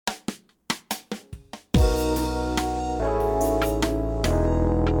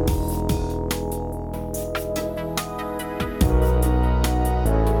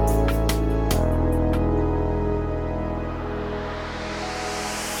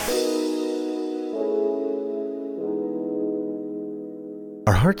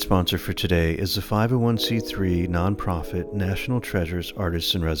Our heart sponsor for today is the 501c3 nonprofit National Treasures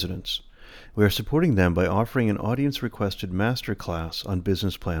Artists in Residence. We are supporting them by offering an audience-requested masterclass on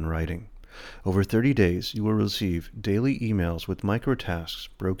business plan writing. Over 30 days, you will receive daily emails with microtasks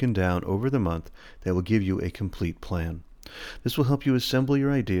broken down over the month that will give you a complete plan. This will help you assemble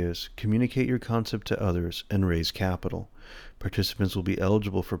your ideas, communicate your concept to others, and raise capital. Participants will be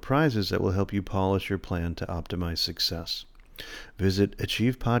eligible for prizes that will help you polish your plan to optimize success. Visit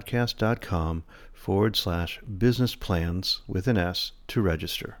achievepodcast.com/business plans with an S to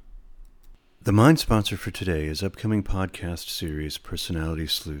register. The mind sponsor for today is upcoming podcast series Personality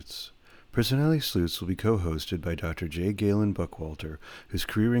Sleuths. Personality Sleuths will be co-hosted by Dr. J. Galen Buckwalter, whose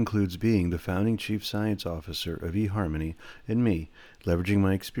career includes being the founding chief science officer of eHarmony, and me, leveraging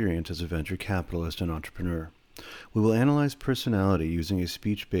my experience as a venture capitalist and entrepreneur. We will analyze personality using a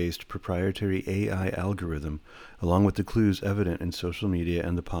speech-based proprietary AI algorithm, along with the clues evident in social media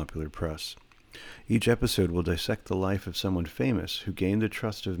and the popular press. Each episode will dissect the life of someone famous who gained the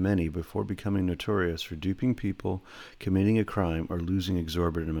trust of many before becoming notorious for duping people, committing a crime, or losing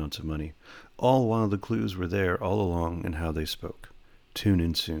exorbitant amounts of money, all while the clues were there all along in how they spoke. Tune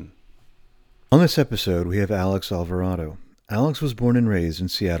in soon. On this episode, we have Alex Alvarado. Alex was born and raised in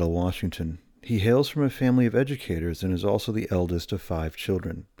Seattle, Washington. He hails from a family of educators and is also the eldest of 5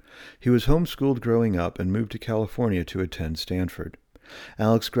 children. He was homeschooled growing up and moved to California to attend Stanford.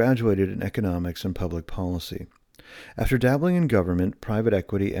 Alex graduated in economics and public policy. After dabbling in government, private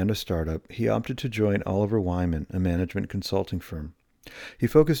equity, and a startup, he opted to join Oliver Wyman, a management consulting firm. He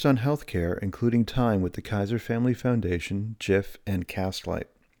focused on healthcare, including time with the Kaiser Family Foundation, JIF, and Castlight.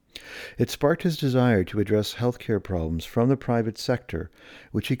 It sparked his desire to address healthcare problems from the private sector,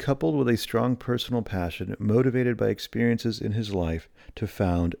 which he coupled with a strong personal passion motivated by experiences in his life to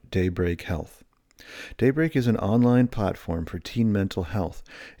found Daybreak Health. Daybreak is an online platform for teen mental health,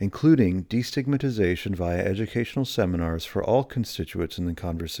 including destigmatization via educational seminars for all constituents in the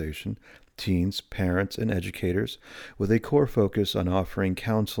conversation, teens, parents, and educators, with a core focus on offering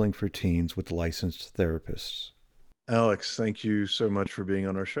counseling for teens with licensed therapists. Alex, thank you so much for being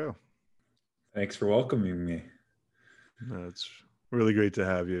on our show. Thanks for welcoming me. It's really great to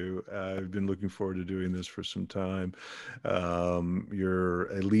have you. I've been looking forward to doing this for some time. You're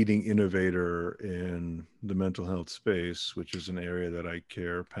a leading innovator in the mental health space, which is an area that I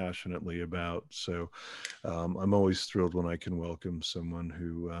care passionately about. So I'm always thrilled when I can welcome someone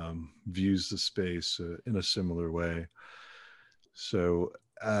who views the space in a similar way. So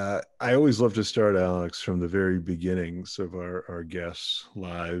I always love to start, Alex, from the very beginnings of our guests'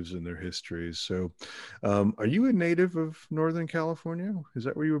 lives and their histories. So are you a native of Northern California? Is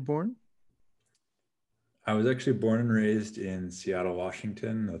that where you were born? I was actually born and raised in Seattle,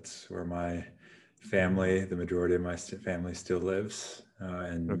 Washington. That's where my family, the majority of my family still lives.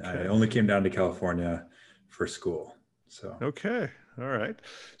 And okay. I only came down to California for school. So okay. All right.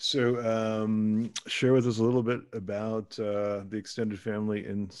 So share with us a little bit about the extended family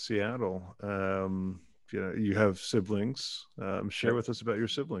in Seattle. You have siblings. Share with us about your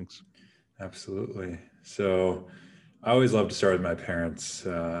siblings. Absolutely. So I always love to start with my parents.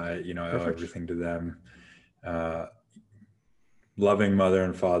 I owe everything to them. Loving mother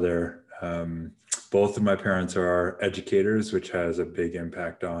and father. Both of my parents are educators, which has a big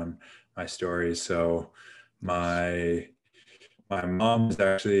impact on my story. So my mom is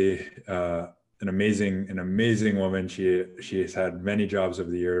actually an amazing woman. She has had many jobs over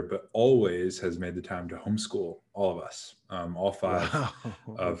the year, but always has made the time to homeschool all of us, all 5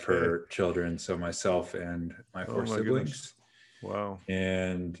 of her children. So myself and my 4 siblings. Goodness. Wow.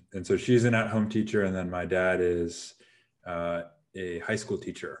 And so she's an at-home teacher, and then my dad is a high school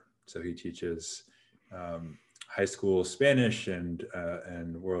teacher. So he teaches high school Spanish and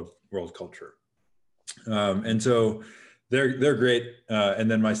world culture. And so they're great. And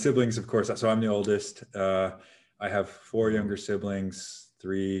then my siblings, of course, so I'm the oldest. I have 4 younger siblings,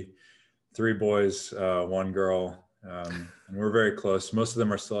 three boys, 1 girl. And we're very close. Most of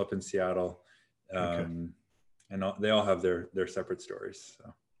them are still up in Seattle. And they all have their separate stories.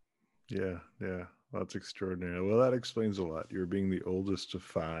 So. Yeah. That's extraordinary. Well, that explains a lot. You're being the oldest of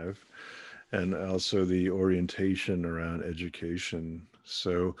 5, and also the orientation around education.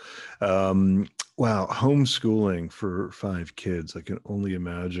 So, wow, homeschooling for 5 kids. I can only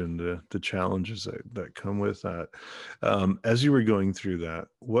imagine the challenges that come with that. As you were going through that,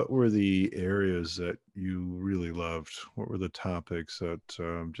 what were the areas that you really loved? What were the topics that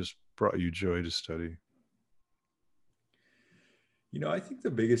just brought you joy to study? I think the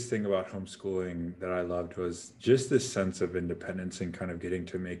biggest thing about homeschooling that I loved was just this sense of independence and kind of getting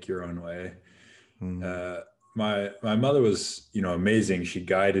to make your own way. my mother was, amazing. She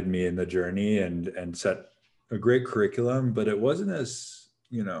guided me in the journey and set a great curriculum, but it wasn't as,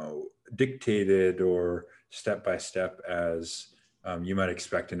 dictated or step by step as you might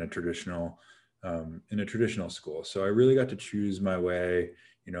expect in a traditional school. So I really got to choose my way.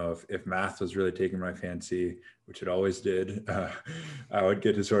 If math was really taking my fancy, which it always did, I would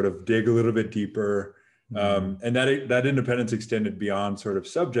get to sort of dig a little bit deeper. And that independence extended beyond sort of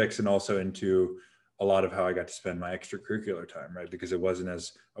subjects and also into a lot of how I got to spend my extracurricular time, right? Because I wasn't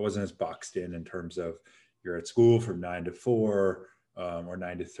as boxed in terms of you're at school from 9 to 4 or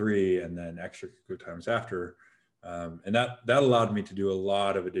 9 to 3, and then extracurricular times after. And that allowed me to do a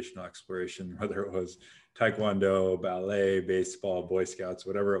lot of additional exploration, whether it was taekwondo, ballet, baseball, Boy Scouts,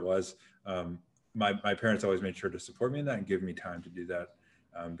 whatever it was. My parents always made sure to support me in that and give me time to do that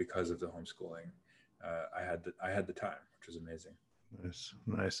because of the homeschooling. I had the time, which was amazing.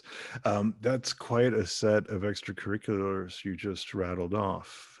 Nice. That's quite a set of extracurriculars you just rattled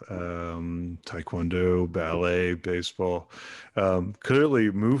off. Taekwondo, ballet, baseball. Clearly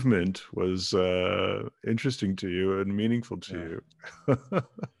movement was interesting to you and meaningful to you.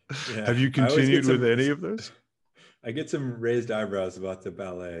 Yeah. Have you continued with any of those? I get some raised eyebrows about the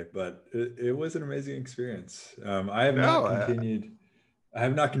ballet, but it was an amazing experience. I have not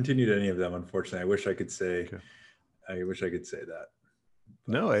continued any of them, unfortunately. I wish I could say that.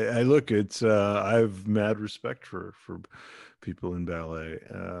 No, I look, it's I have mad respect for people in ballet,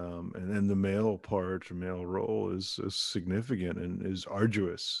 and then the male part or male role is significant and is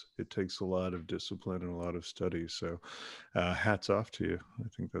arduous. It takes a lot of discipline and a lot of study. So, hats off to you. I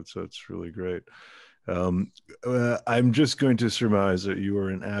think that's really great. I'm just going to surmise that you were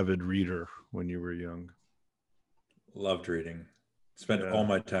an avid reader when you were young. Loved reading. Spent all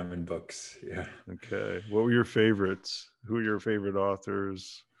my time in books. Yeah. Okay. What were your favorites? Who are your favorite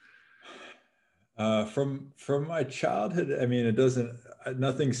authors? From my childhood, I mean,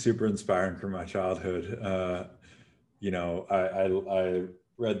 nothing super inspiring from my childhood. I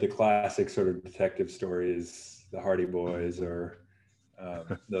read the classic sort of detective stories, the Hardy Boys or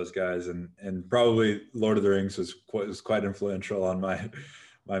those guys, and probably Lord of the Rings was quite influential on my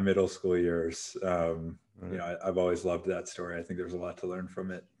middle school years. I've always loved that story. I think there's a lot to learn from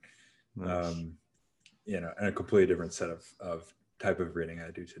it. Nice. And a completely different set of type of reading I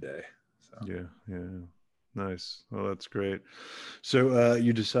do today. So. Yeah. Nice. Well, that's great. So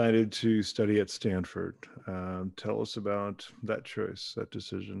you decided to study at Stanford. Tell us about that choice, that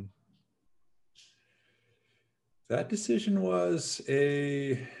decision. That decision was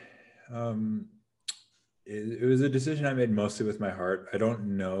it was a decision I made mostly with my heart. I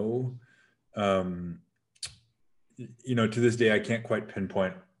don't know. To this day, I can't quite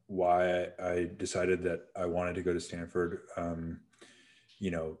pinpoint why I decided that I wanted to go to Stanford.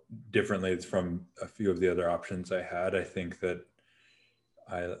 Differently from a few of the other options I had. I think that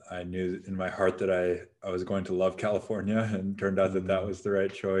I knew in my heart that I was going to love California, and turned out that was the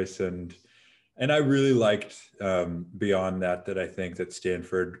right choice. And I really liked beyond that I think that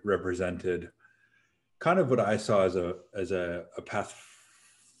Stanford represented kind of what I saw as a path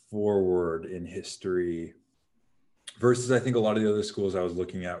forward in history, versus I think a lot of the other schools I was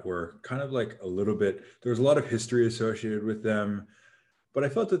looking at were kind of like a little bit, there was a lot of history associated with them, but I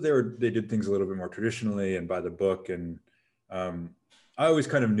felt that they did things a little bit more traditionally and by the book. And I always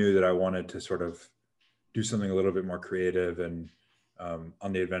kind of knew that I wanted to sort of do something a little bit more creative and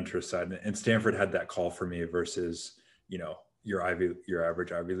on the adventurous side. And Stanford had that call for me versus, your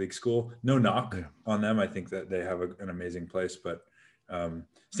average Ivy League school. No knock on them. I think that they have an amazing place, but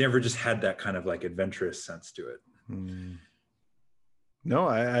Stanford just had that kind of like adventurous sense to it. No,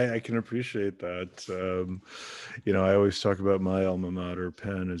 I can appreciate that. I always talk about my alma mater,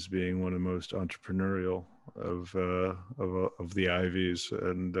 Penn, as being one of the most entrepreneurial of the Ivies,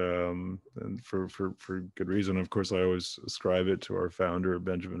 and for good reason. Of course, I always ascribe it to our founder,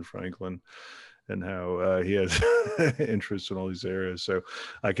 Benjamin Franklin, and how he has interest in all these areas. So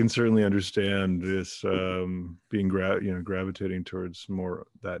I can certainly understand this being gravitating towards more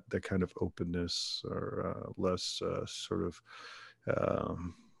that kind of openness or less sort of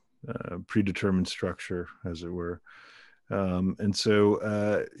predetermined structure, as it were. And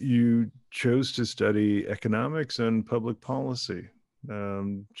so you chose to study economics and public policy.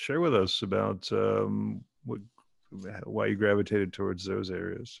 Share with us about why you gravitated towards those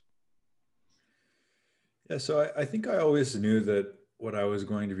areas. Yeah, so I think I always knew that what I was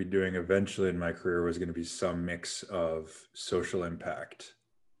going to be doing eventually in my career was going to be some mix of social impact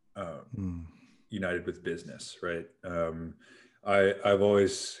united with business, right? I've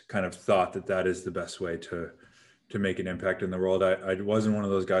always kind of thought that is the best way to make an impact in the world. I wasn't one of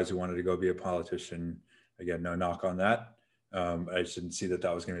those guys who wanted to go be a politician. again, no knock on that. I just didn't see that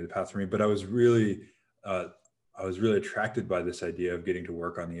that was going to be the path for me. But uh, I was really attracted by this idea of getting to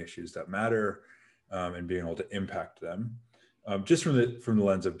work on the issues that matter, and being able to impact them, just from the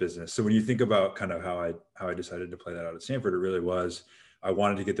lens of business. So when you think about kind of how I decided to play that out at Stanford, it really was I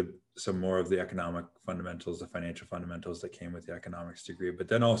wanted to get some more of the economic fundamentals, the financial fundamentals that came with the economics degree, but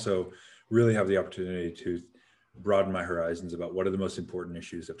then also really have the opportunity to broaden my horizons about what are the most important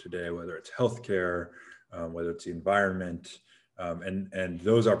issues of today, whether it's healthcare, whether it's the environment, and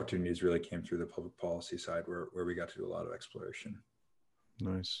those opportunities really came through the public policy side, where we got to do a lot of exploration.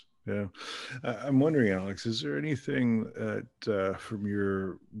 Nice. Yeah. I'm wondering, Alex, is there anything that from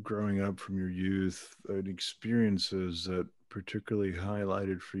your growing up, from your youth, experiences that particularly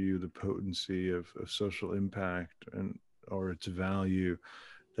highlighted for you the potency of social impact and or its value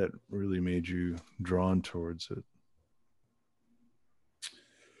that really made you drawn towards it?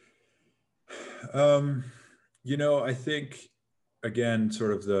 I think, again,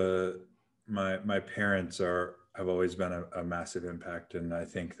 sort of my parents have always been a massive impact. And I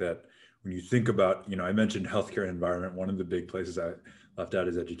think that when you think about, I mentioned healthcare and environment, one of the big places I left out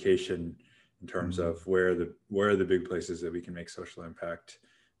is education, in terms of where are the big places that we can make social impact,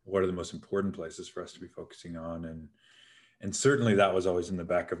 what are the most important places for us to be focusing on. And certainly that was always in the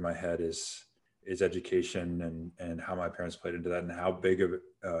back of my head, is education, and how my parents played into that, and how big of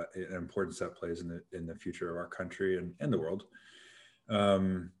an importance that plays in the future of our country and the world.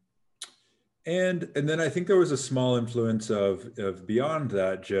 And then I think there was a small influence of beyond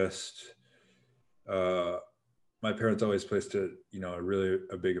that, just my parents always placed a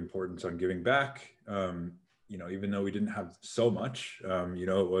big importance on giving back. Even though we didn't have so much, it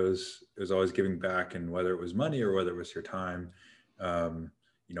was always giving back, and whether it was money or whether it was your time,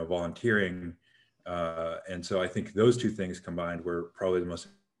 volunteering. And so I think those two things combined were probably the most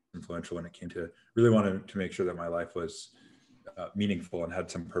influential when it came to really wanting to make sure that my life was meaningful and had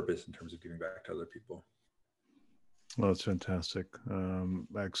some purpose in terms of giving back to other people. Well, that's fantastic.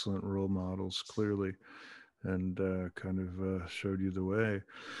 Excellent role models, clearly, and kind of showed you the way.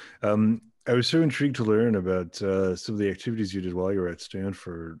 I was so intrigued to learn about some of the activities you did while you were at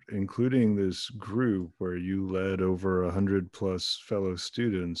Stanford, including this group where you led over 100+ fellow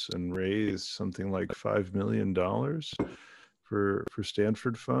students and raised something like $5 million for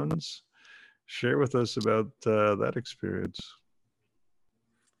Stanford funds. Share with us about that experience.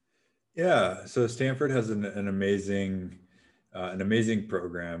 Yeah, so Stanford has an amazing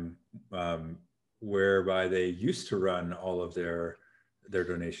program, whereby they used to run all of their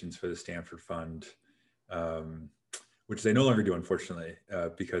donations for the Stanford Fund, which they no longer do, unfortunately,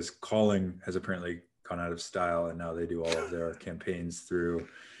 because calling has apparently gone out of style, and now they do all of their campaigns through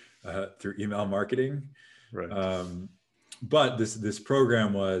email marketing. Right. But this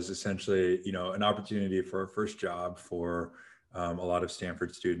program was essentially, an opportunity for a first job for a lot of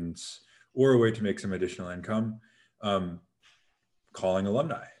Stanford students, or a way to make some additional income, calling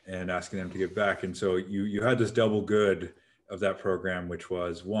alumni and asking them to give back. And so you had this double good of that program, which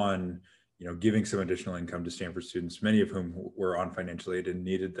was, one, giving some additional income to Stanford students, many of whom were on financial aid and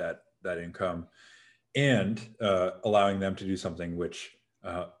needed that income, and allowing them to do something which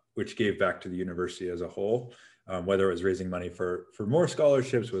gave back to the university as a whole, whether it was raising money for more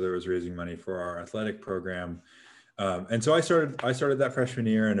scholarships, whether it was raising money for our athletic program. And so I started that freshman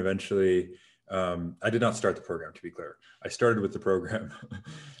year, and eventually I did not start the program, to be clear. I started with the program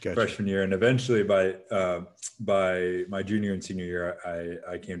Gotcha. freshman year, and eventually by my junior and senior year,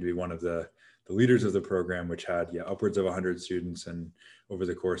 I came to be one of the leaders of the program, which had upwards of 100 students. And over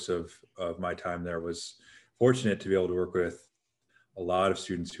the course of my time there, was fortunate to be able to work with a lot of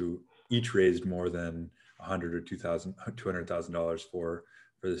students who each raised more than $100,000 or $200,000 for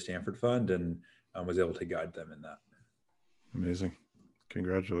the Stanford Fund, and was able to guide them in that. Amazing.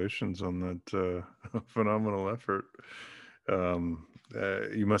 Congratulations on that phenomenal effort.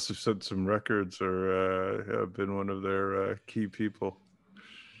 You must have set some records, or have been one of their key people.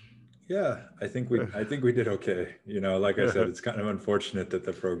 Yeah, I think we did okay. Like I said, it's kind of unfortunate that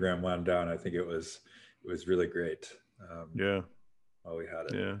the program wound down. I think it was really great. While we had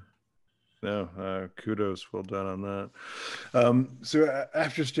it. Yeah. No, kudos, well done on that. So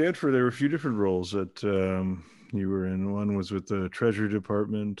after Stanford, there were a few different roles that you were in. One was with the Treasury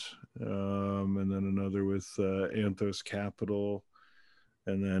Department, and then another with Anthos Capital,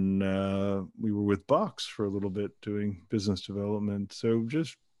 and then we were with Box for a little bit doing business development. So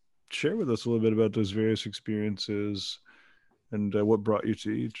just share with us a little bit about those various experiences and what brought you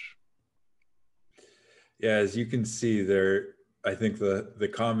to each. Yeah, as you can see, there I think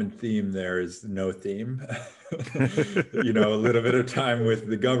the common theme there is no theme. You know, a little bit of time with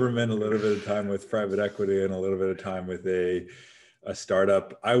the government, a little bit of time with private equity, and a little bit of time with a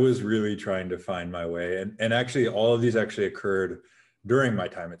startup. I was really trying to find my way, and actually, all of these actually occurred during my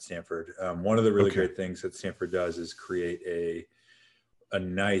time at Stanford. One of the really great things that Stanford does is create a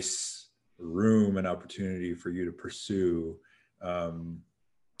nice room and opportunity for you to pursue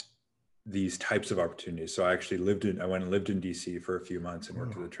these types of opportunities. So I actually I went and lived in DC for a few months and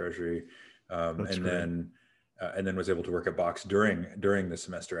worked at the Treasury, and then was able to work at Box during the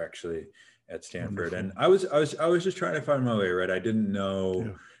semester actually at Stanford. Wonderful. And I was just trying to find my way, right? I didn't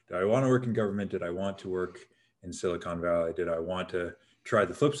know, did I want to work in government? Did I want to work in Silicon Valley? Did I want to try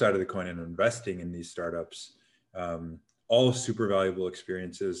the flip side of the coin and investing in these startups? All super valuable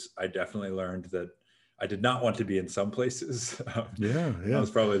experiences. I definitely learned that I did not want to be in some places. That was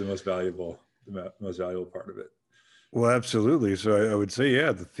probably the most valuable part of it. Well, absolutely. So I would say,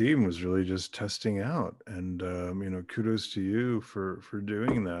 the theme was really just testing out, and kudos to you for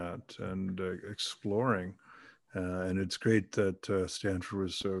doing that and exploring. And it's great that Stanford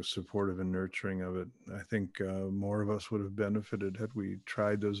was so supportive and nurturing of it. I think more of us would have benefited had we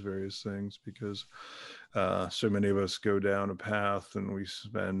tried those various things, because so many of us go down a path and we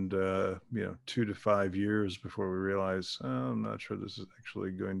spend 2 to 5 years before we realize, I'm not sure this is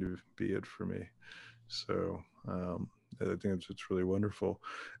actually going to be it for me. So I think it's really wonderful.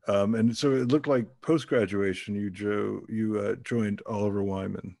 And so it looked like post-graduation you joined Oliver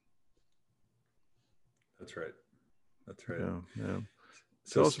Wyman. That's right. Yeah.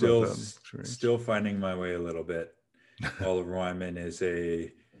 So still finding my way a little bit. Oliver Wyman is a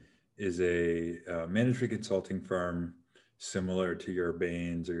management consulting firm similar to your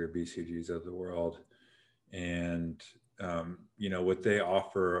Bains or your BCGs of the world. And, what they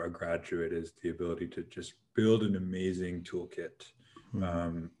offer a graduate is the ability to just build an amazing toolkit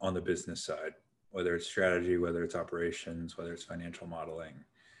on the business side, whether it's strategy, whether it's operations, whether it's financial modeling.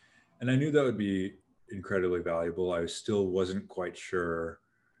 And I knew that would be incredibly valuable. I still wasn't quite sure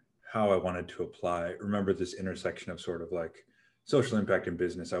how I wanted to apply. Remember this intersection of sort of like social impact in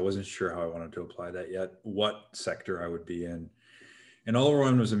business. I wasn't sure how I wanted to apply that yet, what sector I would be in. And Oliver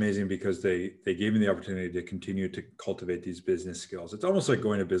Wyman was amazing because they gave me the opportunity to continue to cultivate these business skills. It's almost like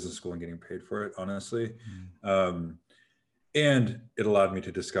going to business school and getting paid for it, honestly. And it allowed me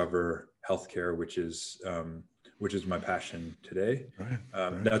to discover healthcare, which is my passion today.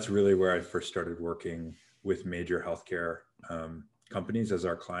 Right. That's really where I first started working with major healthcare companies as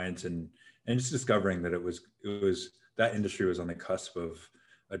our clients, and just discovering that it was that industry was on the cusp of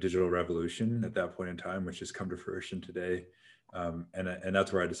a digital revolution at that point in time, which has come to fruition today. And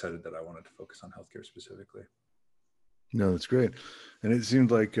that's where I decided that I wanted to focus on healthcare specifically. No, that's great. And it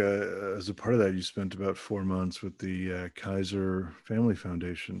seemed like as a part of that, you spent about 4 months with the Kaiser Family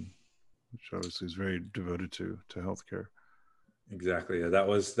Foundation, which obviously is very devoted to healthcare. Exactly. Yeah, that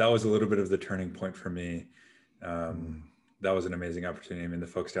was a little bit of the turning point for me. That was an amazing opportunity. I mean, the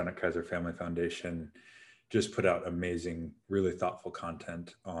folks down at Kaiser Family Foundation just put out amazing, really thoughtful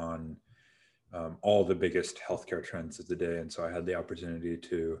content on all the biggest healthcare trends of the day. And so I had the opportunity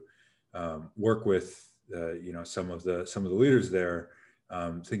to work with some of the leaders there,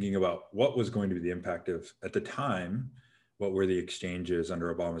 thinking about what was going to be the impact of, at the time, what were the exchanges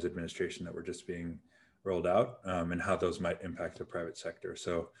under Obama's administration that were just being rolled out, and how those might impact the private sector.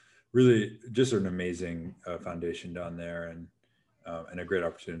 So really just an amazing foundation down there, and a great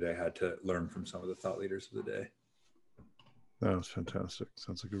opportunity I had to learn from some of the thought leaders of the day. That was fantastic.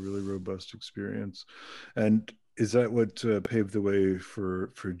 Sounds like a really robust experience. And is that what paved the way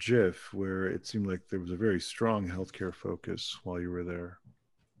for JIF, where it seemed like there was a very strong healthcare focus while you were there?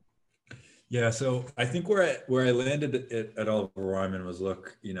 Yeah, so I think where I landed at Oliver Wyman was,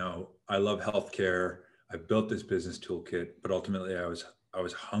 look, I love healthcare. I built this business toolkit, but ultimately I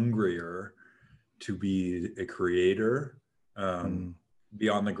was hungrier to be a creator, be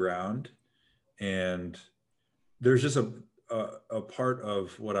on the ground. And there's just a part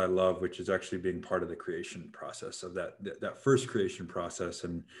of what I love, which is actually being part of the creation process of that first creation process.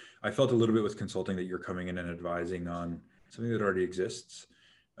 And I felt a little bit with consulting that you're coming in and advising on something that already exists.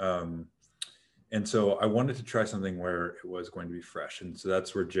 And so I wanted to try something where it was going to be fresh. And so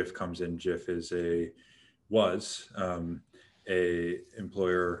that's where JIF comes in. JIF was a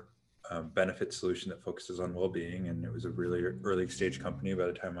employer benefit solution that focuses on well-being. And it was a really early stage company. By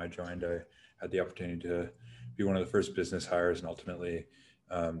the time I joined, I had the opportunity to be one of the first business hires, and ultimately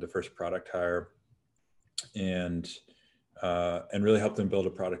the first product hire, and really helped them build a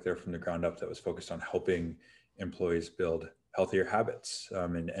product there from the ground up that was focused on helping employees build healthier habits,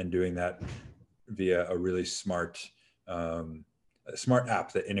 and doing that via a really smart smart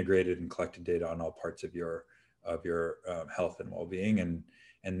app that integrated and collected data on all parts of your health and well-being, and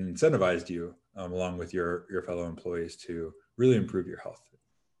incentivized you along with your fellow employees to really improve your health.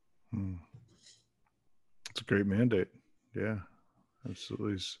 It's a great mandate. Yeah,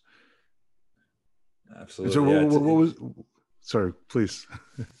 absolutely. Absolutely. So what was? Sorry, please.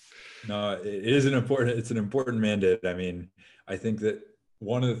 No, it's an important mandate. I mean, I think that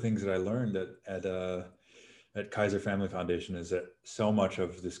one of the things that I learned at Kaiser Family Foundation is that so much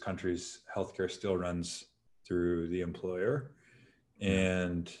of this country's healthcare still runs through the employer,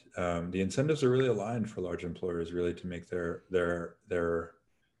 and the incentives are really aligned for large employers, really to make their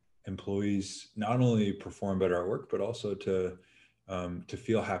employees not only perform better at work, but also to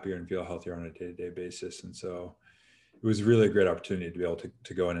feel happier and feel healthier on a day-to-day basis. And so it was really a great opportunity to be able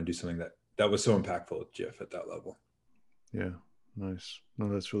to go in and do something that was so impactful at Jif at that level. Yeah, nice. No,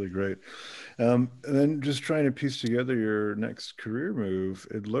 that's really great. And then just trying to piece together your next career move,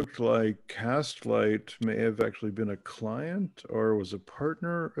 it looked like Castlight may have actually been a client or was a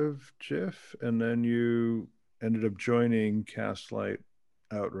partner of Jif, and then you ended up joining Castlight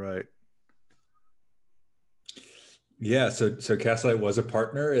outright. Yeah, so Castlight was a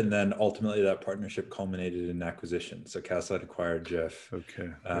partner, and then ultimately that partnership culminated in acquisition. So Castlight acquired Jif.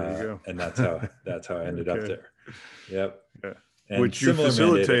 Okay, there you go. And that's how I ended up there. Yep. Yeah. And which you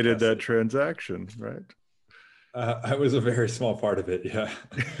facilitated that transaction, right? I was a very small part of it. Yeah,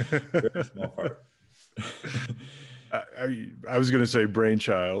 very small part. I was going to say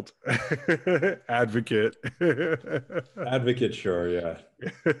brainchild, advocate. Advocate, sure, yeah.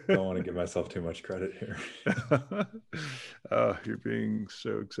 Don't want to give myself too much credit here. You're being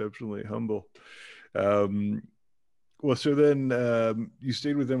so exceptionally humble. Well, so then you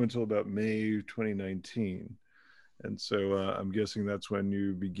stayed with them until about May 2019. And so I'm guessing that's when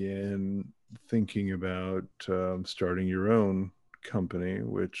you began thinking about starting your own company,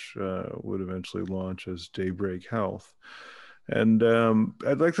 which would eventually launch as Daybreak Health. And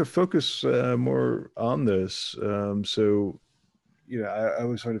I'd like to focus more on this. So, I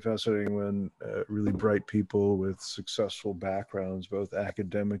always find it fascinating when really bright people with successful backgrounds, both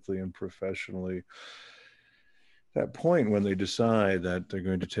academically and professionally, that point when they decide that they're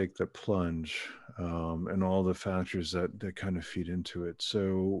going to take the plunge and all the factors that kind of feed into it.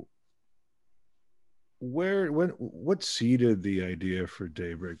 So what seeded the idea for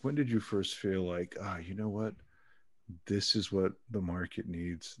Daybreak? When did you first feel like, you know what, this is what the market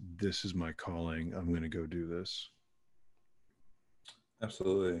needs. This is my calling. I'm going to go do this.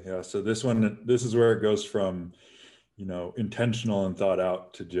 Absolutely. Yeah. So this is where it goes from, intentional and thought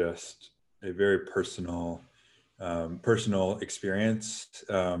out to just a very personal experience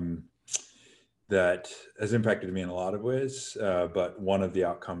that has impacted me in a lot of ways. But one of the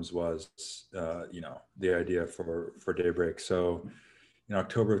outcomes was, the idea for Daybreak. So in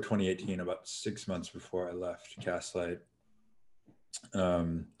October of 2018, about 6 months before I left Castlight,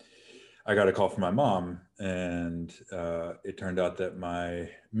 I got a call from my mom, and it turned out that my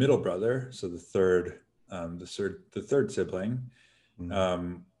middle brother, so the third sibling,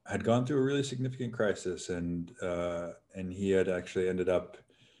 had gone through a really significant crisis, and he had actually ended up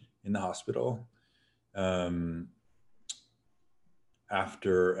in the hospital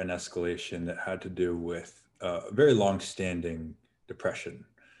after an escalation that had to do with very long-standing depression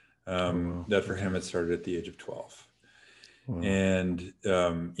that for him had started at the age of 12. Wow. And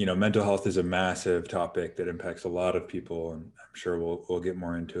mental health is a massive topic that impacts a lot of people, and I'm sure we'll get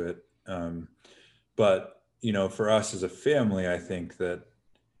more into it. But for us as a family, I think that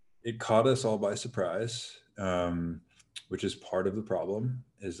it caught us all by surprise, which is part of the problem,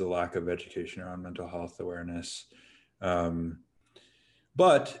 is the lack of education around mental health awareness.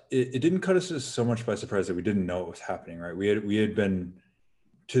 But it didn't cut us so much by surprise that we didn't know what was happening, right? We had been,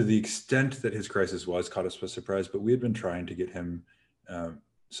 to the extent that his crisis was caught us by surprise, but we had been trying to get him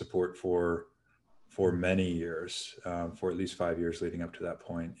support for many years, for at least 5 years leading up to that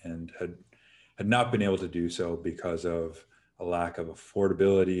point, and had not been able to do so because of a lack of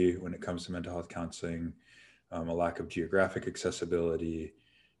affordability when it comes to mental health counseling, a lack of geographic accessibility,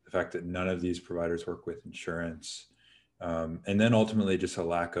 the fact that none of these providers work with insurance, and then ultimately just a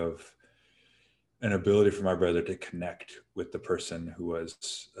lack of an ability for my brother to connect with the person who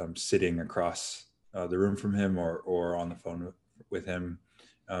was sitting across the room from him or on the phone with him,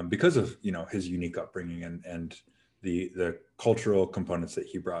 because of his unique upbringing and the cultural components that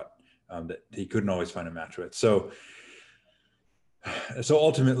he brought that he couldn't always find a match with. So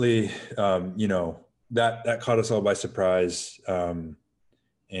ultimately, that caught us all by surprise,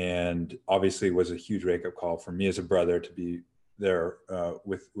 and obviously was a huge wake-up call for me as a brother to be there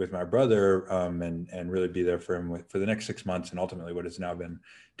with my brother, and really be there for him for the next 6 months, and ultimately what has now been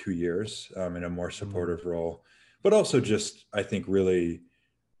 2 years, in a more supportive role. But also just, I think, really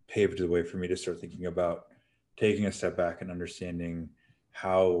paved the way for me to start thinking about taking a step back and understanding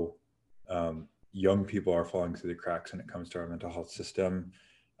how young people are falling through the cracks when it comes to our mental health system,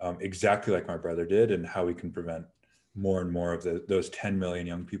 exactly like my brother did, and how we can prevent more and more of those 10 million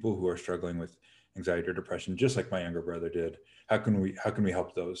young people who are struggling with anxiety or depression, just like my younger brother did. How can we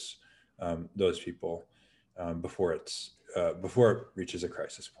help those people before it reaches a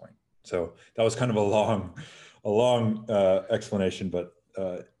crisis point? So that was kind of a long explanation, but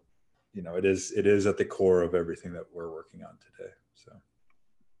it is at the core of everything that we're working on today. So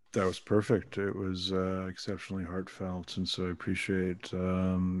that was perfect. It was exceptionally heartfelt, and so I appreciate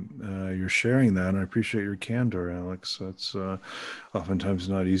your sharing that, and I appreciate your candor, Alex. That's oftentimes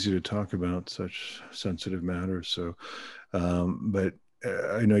not easy to talk about such sensitive matters. So, but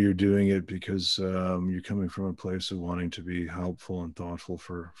I know you're doing it because you're coming from a place of wanting to be helpful and thoughtful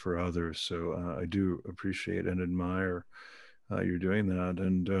for others. So I do appreciate and admire you're doing that,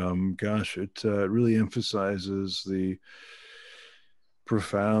 and gosh, it really emphasizes the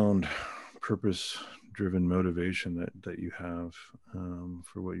profound purpose-driven motivation that you have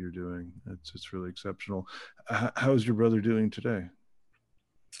for what you're doing. It's really exceptional. How's your brother doing today?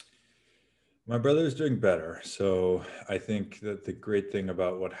 My brother is doing better. So I think that the great thing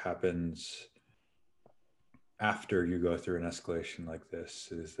about what happens after you go through an escalation like this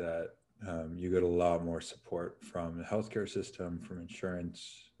is that you get a lot more support from the healthcare system, from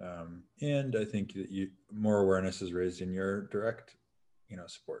insurance, and I think that more awareness is raised in your direct,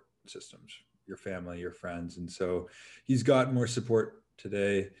 support systems, your family, your friends, and so he's got more support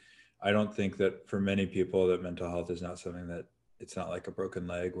today. I don't think that for many people that mental health is not something that, it's not like a broken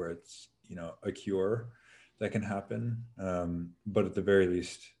leg where it's a cure that can happen, but at the very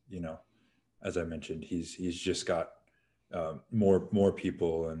least, as I mentioned, he's just got more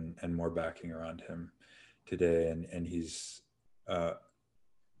people and more backing around him today, and he's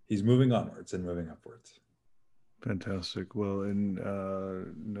moving onwards and moving upwards. Fantastic. Well, in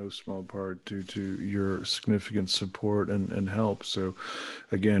no small part due to your significant support and help. So,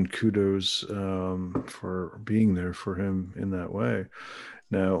 again, kudos for being there for him in that way.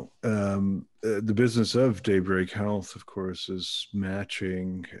 Now, the business of Daybreak Health, of course, is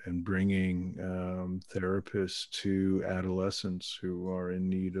matching and bringing therapists to adolescents who are in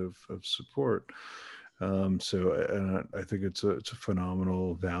need of support. So I think it's a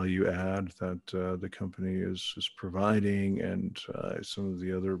phenomenal value add that the company is providing, and some of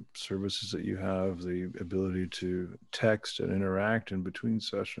the other services that you have, the ability to text and interact in between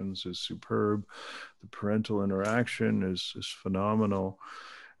sessions is superb. The parental interaction is phenomenal.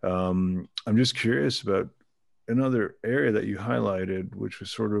 I'm just curious about another area that you highlighted, which was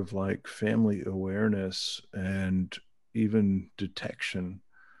sort of like family awareness and even detection.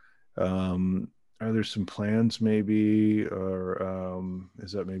 Um, are there some plans maybe, or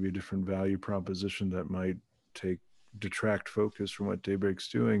is that maybe a different value proposition that might detract focus from what Daybreak's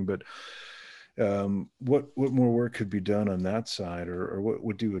doing? But what more work could be done on that side, or what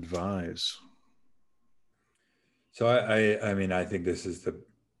would you advise? So I mean, I think this is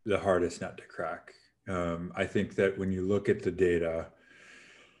the hardest nut to crack. I think that when you look at the data,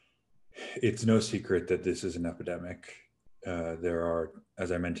 it's no secret that this is an epidemic. There are,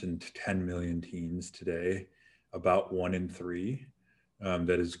 as I mentioned, 10 million teens today, about 1 in 3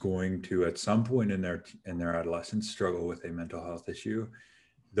 that is going to, at some point in their adolescence, struggle with a mental health issue.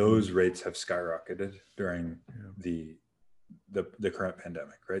 Those rates have skyrocketed during the current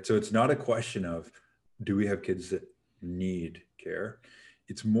pandemic, right? So it's not a question of, do we have kids that need care?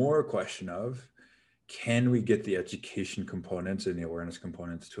 It's more a question of, can we get the education components and the awareness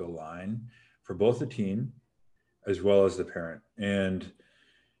components to align for both the teen as well as the parent? And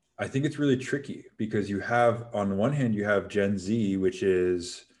I think it's really tricky because you have, on the one hand, you have Gen Z, which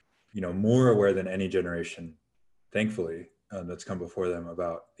is, more aware than any generation, thankfully, that's come before them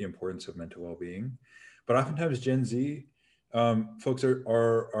about the importance of mental well-being. But oftentimes Gen Z folks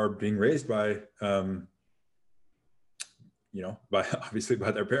are being raised by, obviously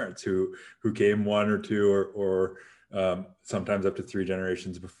by their parents who came 1 or 2 or sometimes up to 3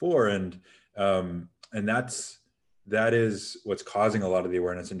 generations before, and that is what's causing a lot of the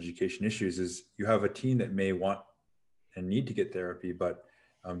awareness and education issues. Is you have a teen that may want and need to get therapy, but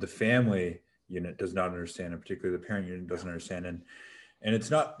the family unit does not understand, and particularly the parent unit doesn't understand. And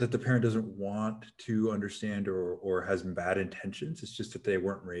it's not that the parent doesn't want to understand or has bad intentions. It's just that they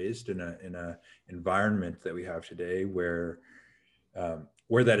weren't raised in a environment that we have today where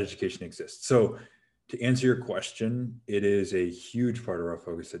that education exists. So to answer your question, it is a huge part of our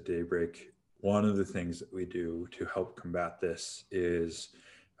focus at Daybreak. One of the things that we do to help combat this is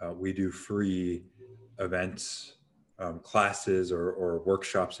we do free events, classes or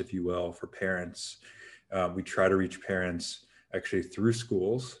workshops, if you will, for parents. We try to reach parents actually through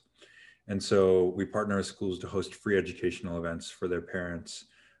schools. And so we partner with schools to host free educational events for their parents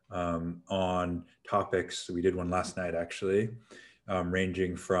on topics. We did one last night, actually,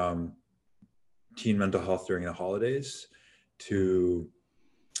 ranging from teen mental health during the holidays to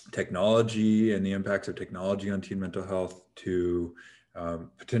technology and the impacts of technology on teen mental health to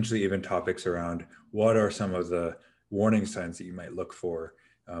potentially even topics around what are some of the warning signs that you might look for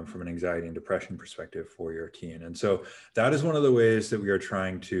from an anxiety and depression perspective for your teen. And so that is one of the ways that we are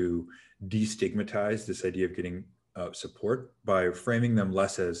trying to destigmatize this idea of getting support by framing them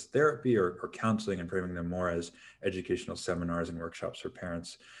less as therapy or counseling and framing them more as educational seminars and workshops for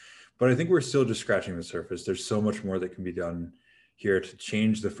parents. But I think we're still just scratching the surface. There's so much more that can be done here to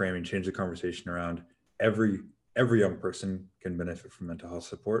change the framing, change the conversation around every young person can benefit from mental health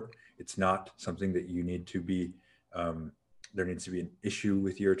support. It's not something that you need to be, there needs to be an issue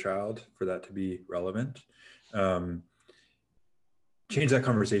with your child for that to be relevant. Change that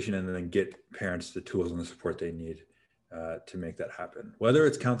conversation and then get parents the tools and the support they need to make that happen, whether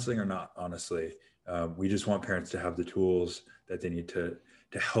it's counseling or not, honestly. We just want parents to have the tools that they need to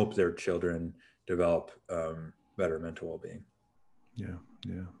help their children develop better mental well-being. Yeah,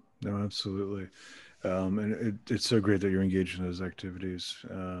 no, absolutely. And it's so great that you're engaged in those activities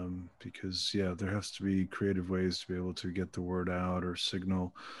because, there has to be creative ways to be able to get the word out or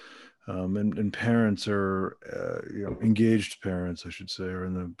signal. And parents are, engaged parents, I should say, are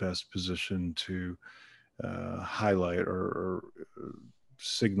in the best position to highlight or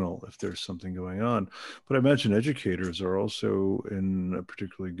signal if there's something going on. But I imagine educators are also in a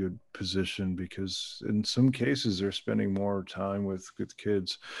particularly good position because in some cases they're spending more time with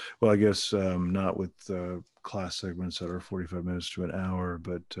kids. Well, I guess not with class segments that are 45 minutes to an hour,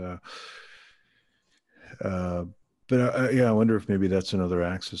 but I wonder if maybe that's another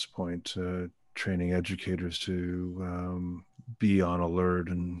access point, training educators to be on alert,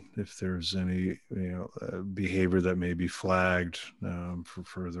 and if there's any behavior that may be flagged for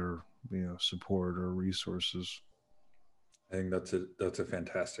further support or resources. I think that's a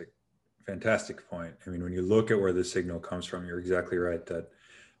fantastic point. I mean, when you look at where the signal comes from, you're exactly right that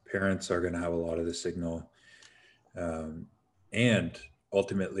parents are going to have a lot of the signal, and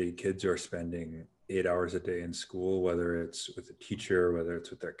ultimately kids are spending 8 hours a day in school, whether it's with a teacher, whether it's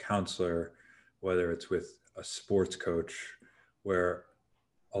with their counselor, whether it's with a sports coach, where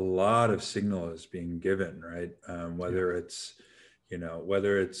a lot of signal is being given, right? Whether it's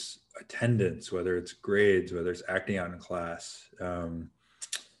attendance, whether it's grades, whether it's acting out in class,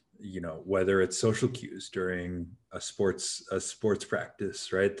 whether it's social cues during a sports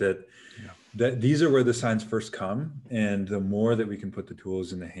practice, right? That these are where the signs first come. And the more that we can put the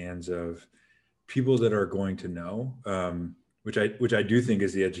tools in the hands of people that are going to know, which I do think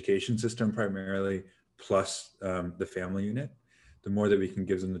is the education system primarily, plus the family unit, the more that we can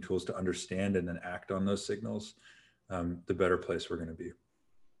give them the tools to understand and then act on those signals, the better place we're going to be.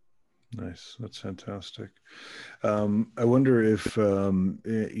 Nice. That's fantastic. I wonder if, are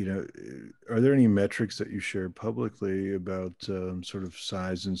there any metrics that you share publicly about sort of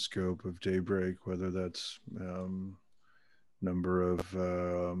size and scope of Daybreak, whether that's number of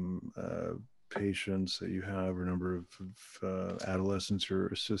patients that you have or number of adolescents you're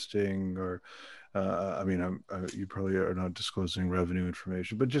assisting, or you probably are not disclosing revenue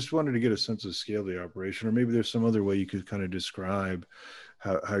information, but just wanted to get a sense of scale of the operation, or maybe there's some other way you could kind of describe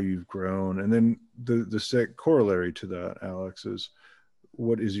how you've grown. And then the corollary to that, Alex, is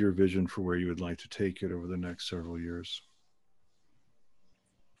what is your vision for where you would like to take it over the next several years?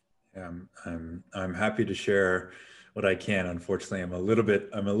 I'm happy to share what I can. Unfortunately, I'm a little bit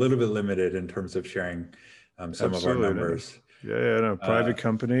limited in terms of sharing some of our numbers. No. Private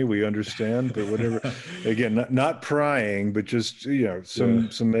company, we understand, but whatever. Again, not prying, but just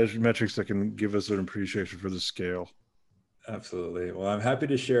some metrics that can give us an appreciation for the scale. Absolutely. Well, I'm happy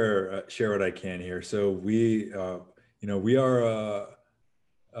to share what I can here. So we are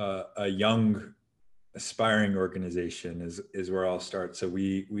a young, aspiring organization is where I'll start. So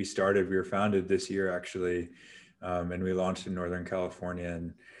we were founded this year actually, and we launched in Northern California.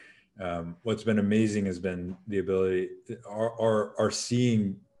 And what's been amazing has been the ability, our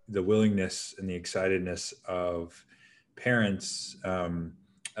seeing the willingness and the excitedness of parents,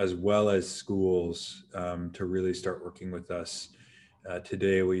 as well as schools, to really start working with us.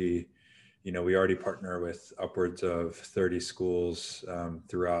 Today, we already partner with upwards of 30 schools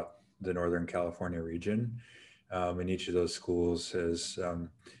throughout the Northern California region. And each of those schools is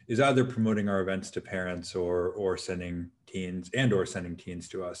either promoting our events to parents or sending teens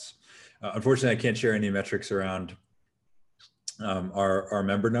to us. Unfortunately, I can't share any metrics around our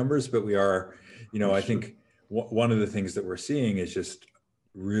member numbers, but we are, I think one of the things that we're seeing is just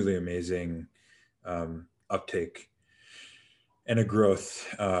really amazing uptake and a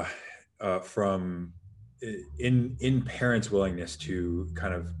growth from in parents' willingness to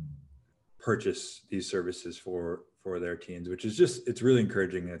kind of purchase these services for their teens, which is just, it's really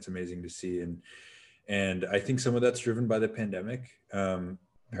encouraging and it's amazing to see. And I think some of that's driven by the pandemic,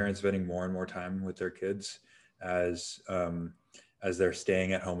 parents spending more and more time with their kids as they're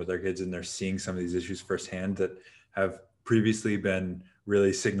staying at home with their kids, and they're seeing some of these issues firsthand that have previously been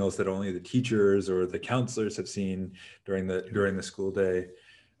really signals that only the teachers or the counselors have seen during the school day.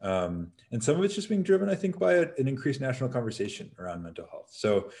 And some of it's just being driven, I think, by an increased national conversation around mental health.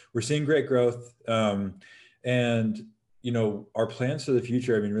 So we're seeing great growth. And, our plans for the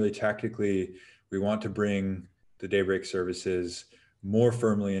future, I mean, really tactically, we want to bring the Daybreak services more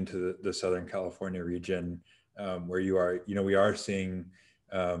firmly into the Southern California region, where we are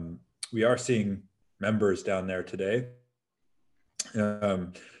seeing members down there today.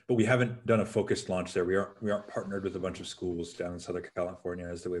 But we haven't done a focused launch there. We aren't partnered with a bunch of schools down in Southern California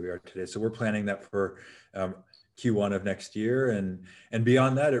as the way we are today. So we're planning that for Q1 of next year, and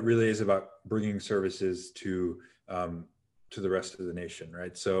beyond that, it really is about bringing services to the rest of the nation,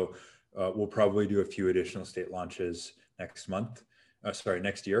 right? So we'll probably do a few additional state launches next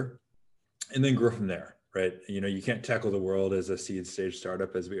year, and then grow from there. Right. You can't tackle the world as a seed stage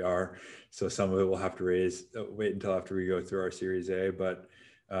startup as we are. So some of it we'll have to wait until after we go through our Series A, but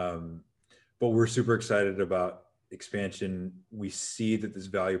we're super excited about expansion. We see that this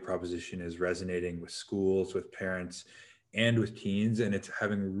value proposition is resonating with schools, with parents, and with teens, and it's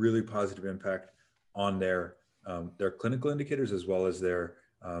having really positive impact on their clinical indicators, as well as their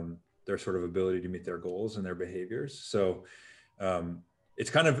sort of ability to meet their goals and their behaviors. So,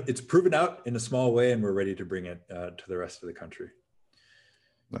 it's proven out in a small way, and we're ready to bring it to the rest of the country.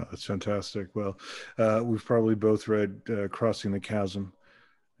 Oh, that's fantastic. Well, we've probably both read Crossing the Chasm.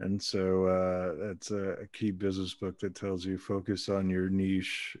 And so that's a key business book that tells you focus on your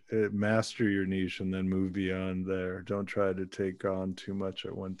niche, master your niche, and then move beyond there. Don't try to take on too much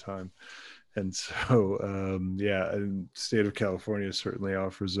at one time. And so, and state of California certainly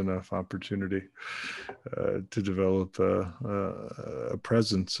offers enough opportunity to develop a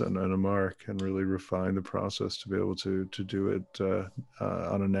presence and a mark, and really refine the process to be able to do it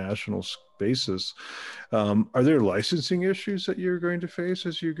on a national basis. Are there licensing issues that you're going to face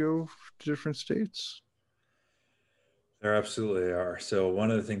as you go to different states? There absolutely are. So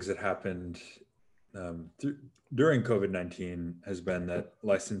one of the things that happened during COVID-19 has been that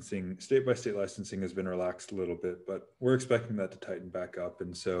state by state licensing has been relaxed a little bit, but we're expecting that to tighten back up.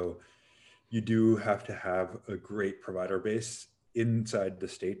 And so you do have to have a great provider base inside the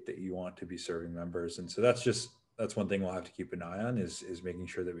state that you want to be serving members. And so that's one thing we'll have to keep an eye on is making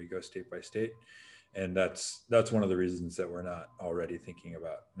sure that we go state by state. And that's one of the reasons that we're not already thinking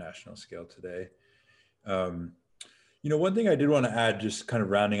about national scale today. One thing I did want to add, just kind of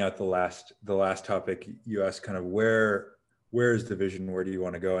rounding out the last topic, you asked kind of where is the vision? Where do you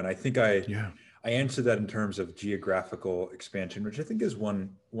want to go? And I think I answered that in terms of geographical expansion, which I think is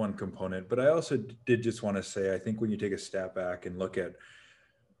one component. But I also did just want to say, I think when you take a step back and look at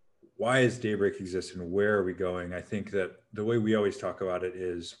why does Daybreak exist and where are we going, I think that the way we always talk about it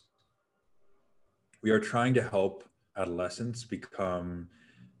is we are trying to help adolescents become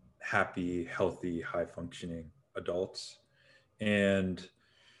happy, healthy, high functioning adults. And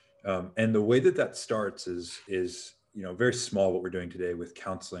the way that starts is very small, what we're doing today with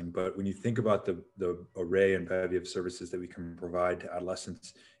counseling. But when you think about the array and bevy of services that we can provide to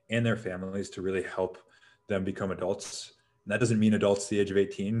adolescents and their families to really help them become adults, and that doesn't mean adults the age of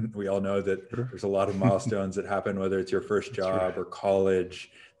 18. We all know that there's a lot of milestones that happen, whether it's your first job or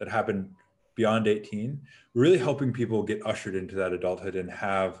college, that happen beyond 18. We're really helping people get ushered into that adulthood and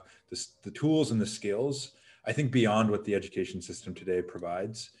have the tools and the skills, I think, beyond what the education system today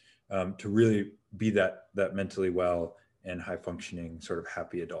provides, to really be that mentally well and high functioning sort of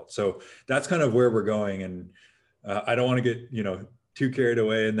happy adult. So that's kind of where we're going. And I don't want to get, too carried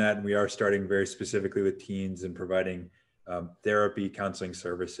away in that. And we are starting very specifically with teens and providing therapy, counseling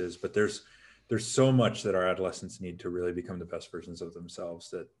services, but there's so much that our adolescents need to really become the best versions of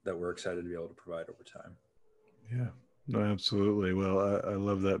themselves that we're excited to be able to provide over time. Yeah. No, absolutely. Well, I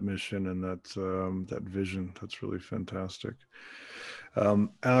love that mission and that vision. That's really fantastic.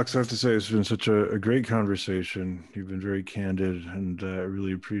 Alex, I have to say, it's been such a great conversation. You've been very candid, and I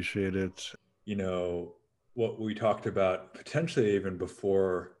really appreciate it. You know, what we talked about potentially even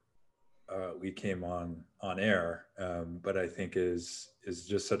before we came on air, but I think is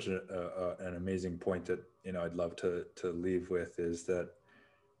just such an amazing point that I'd love to leave with is that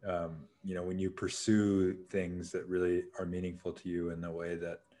when you pursue things that really are meaningful to you in the way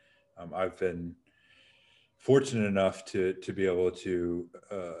that I've been fortunate enough to be able to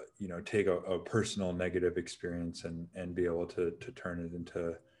take a personal negative experience and be able to turn it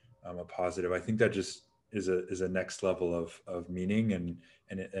into a positive. I think that just is a next level of meaning and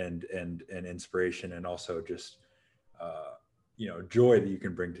inspiration, and also just joy that you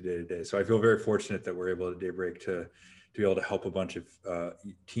can bring to day to day. So I feel very fortunate that we're able at Daybreak to be able to help a bunch of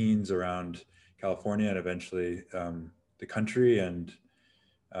teens around California and eventually the country. And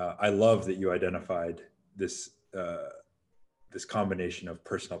I love that you identified this this combination of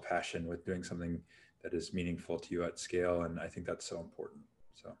personal passion with doing something that is meaningful to you at scale, and I think that's so important.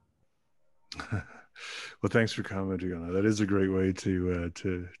 So, Well, thanks for commenting on that. That is a great way to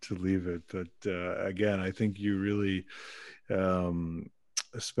leave it. But again, I think you really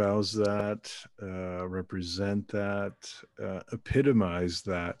espouse that, represent that, epitomize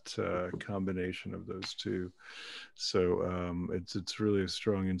that combination of those two. So it's really a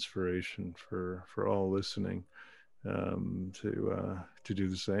strong inspiration for all listening to do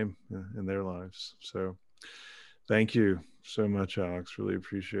the same in their lives. So thank you so much, Alex. Really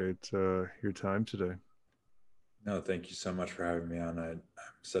appreciate your time today. no, thank you so much for having me on. I'm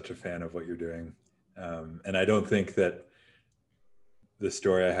such a fan of what you're doing, and I don't think that the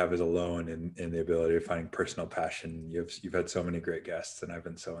story I have is alone in the ability of finding personal passion. You've had so many great guests, and I've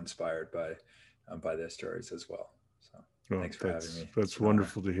been so inspired by their stories as well. So Well, thanks for having me. It's that's an honor.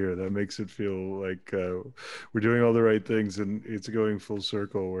 wonderful to hear. That makes it feel like we're doing all the right things, and it's going full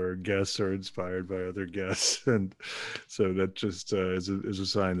circle where guests are inspired by other guests, and so that just is a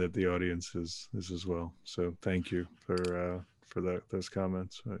sign that the audience is as well. So thank you for those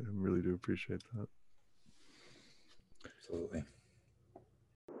comments. I really do appreciate that. Absolutely.